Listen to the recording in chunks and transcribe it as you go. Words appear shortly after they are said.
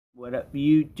What up,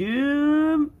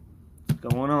 YouTube? What's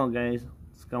going on, guys?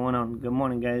 What's going on? Good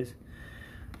morning, guys.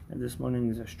 And this morning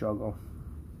is a struggle.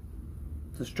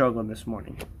 It's a struggle this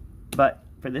morning. But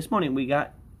for this morning, we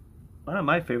got one of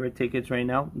my favorite tickets right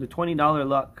now. The $20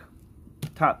 luck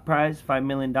top prize, $5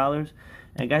 million.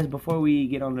 And guys, before we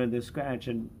get on to the scratch,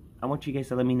 and I want you guys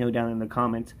to let me know down in the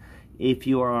comments if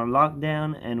you are on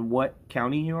lockdown and what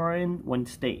county you are in, one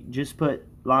state. Just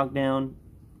put lockdown,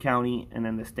 county, and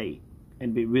then the state.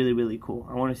 It'd be really, really cool.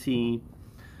 I want to see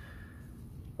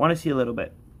a little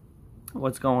bit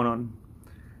what's going on.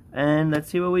 And let's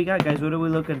see what we got, guys. What are we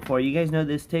looking for? You guys know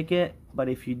this ticket, but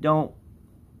if you don't,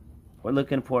 we're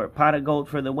looking for a pot of gold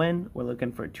for the win. We're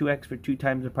looking for 2x for 2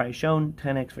 times the price shown,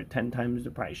 10x for 10 times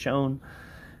the price shown,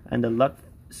 and the luck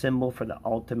symbol for the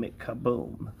ultimate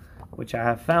kaboom, which I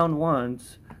have found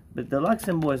once. But the luck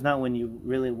symbol is not when you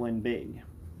really win big.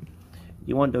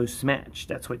 You want those smash.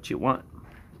 That's what you want.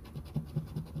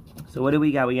 So what do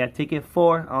we got? We got ticket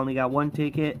 4. I only got one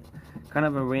ticket. Kind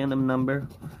of a random number.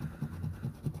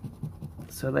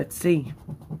 So let's see.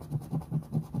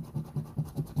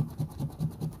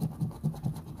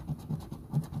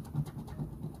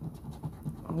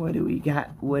 What do we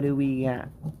got? What do we got?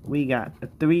 We got a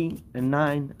 3, a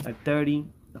 9, a 30,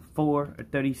 a 4, a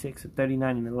 36, a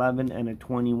 39, an 11, and a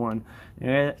 21.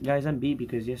 And guys, I'm beat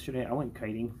because yesterday I went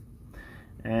kiting.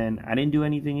 And I didn't do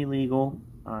anything illegal.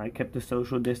 I kept the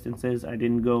social distances. I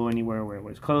didn't go anywhere where it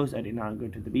was closed. I did not go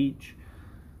to the beach.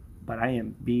 But I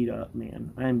am beat up,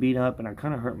 man. I am beat up, and I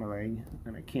kind of hurt my leg.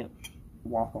 And I can't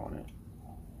walk on it.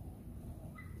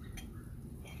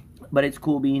 But it's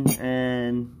cool bean.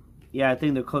 And yeah, I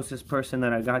think the closest person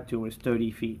that I got to was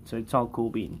 30 feet. So it's all cool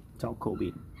bean. It's all cool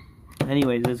bean.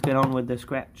 Anyways, let's get on with the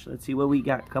scratch. Let's see what we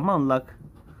got. Come on, luck.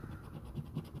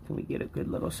 Can we get a good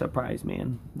little surprise,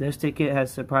 man? This ticket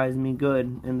has surprised me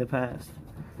good in the past.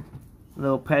 A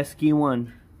little pesky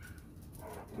one.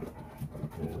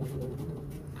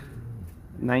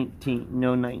 19.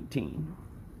 No 19.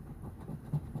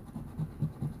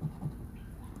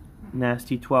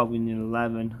 Nasty 12. We need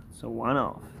 11. So 1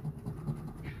 off.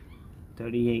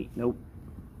 38. Nope.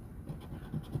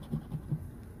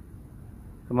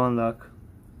 Come on, luck.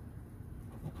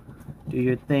 Do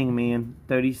your thing, man.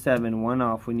 37. 1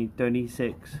 off. We need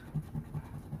 36.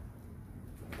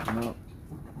 Come up.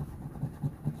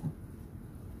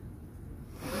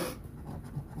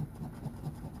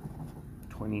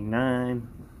 29.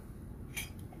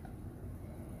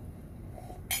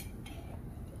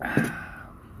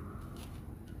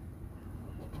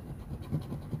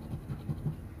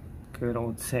 Good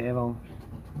old Sable.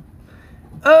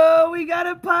 Oh, we got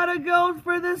a pot of gold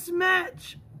for this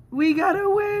match. We gotta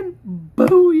win.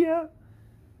 Booyah.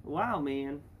 Wow,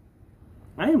 man.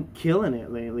 I am killing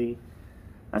it lately.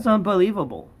 That's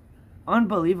unbelievable.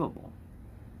 Unbelievable.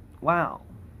 Wow.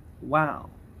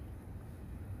 Wow.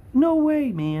 No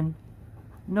way, man.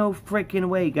 No freaking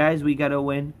way, guys. We gotta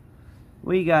win.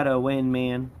 We gotta win,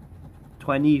 man.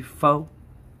 24.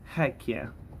 Heck yeah.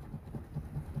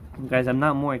 Guys, I'm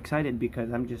not more excited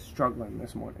because I'm just struggling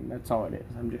this morning. That's all it is.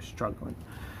 I'm just struggling.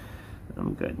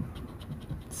 I'm good.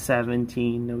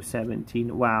 17. No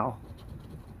 17. Wow.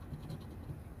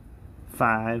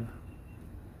 5.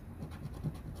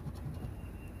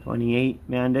 28.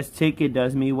 Man, this ticket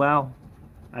does me well.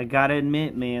 I gotta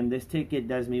admit, man, this ticket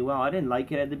does me well. I didn't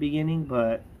like it at the beginning,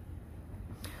 but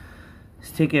this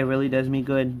ticket really does me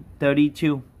good.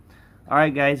 32.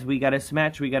 Alright, guys, we got a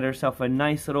smash. We got ourselves a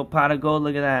nice little pot of gold.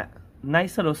 Look at that.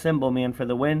 Nice little symbol, man, for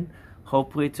the win.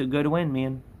 Hopefully it's a good win,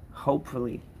 man.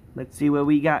 Hopefully. Let's see what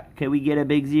we got. Can we get a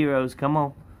big zeros? Come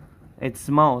on. It's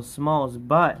smalls,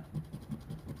 but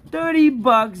 30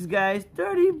 bucks, guys.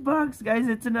 30 bucks, guys.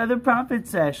 It's another profit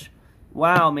sesh.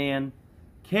 Wow, man.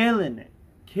 Killing it.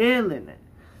 Killing it.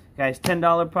 Guys,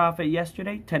 $10 profit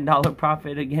yesterday. $10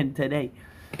 profit again today.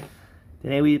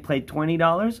 Today we played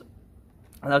 $20.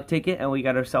 Luck ticket, and we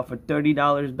got ourselves a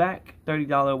 $30 back.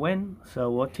 $30 win. So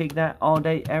we'll take that all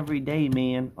day, every day,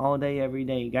 man. All day, every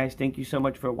day. Guys, thank you so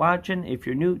much for watching. If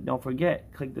you're new, don't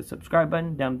forget, click the subscribe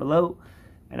button down below.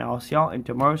 And I'll see y'all in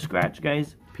tomorrow's scratch,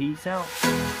 guys. Peace out.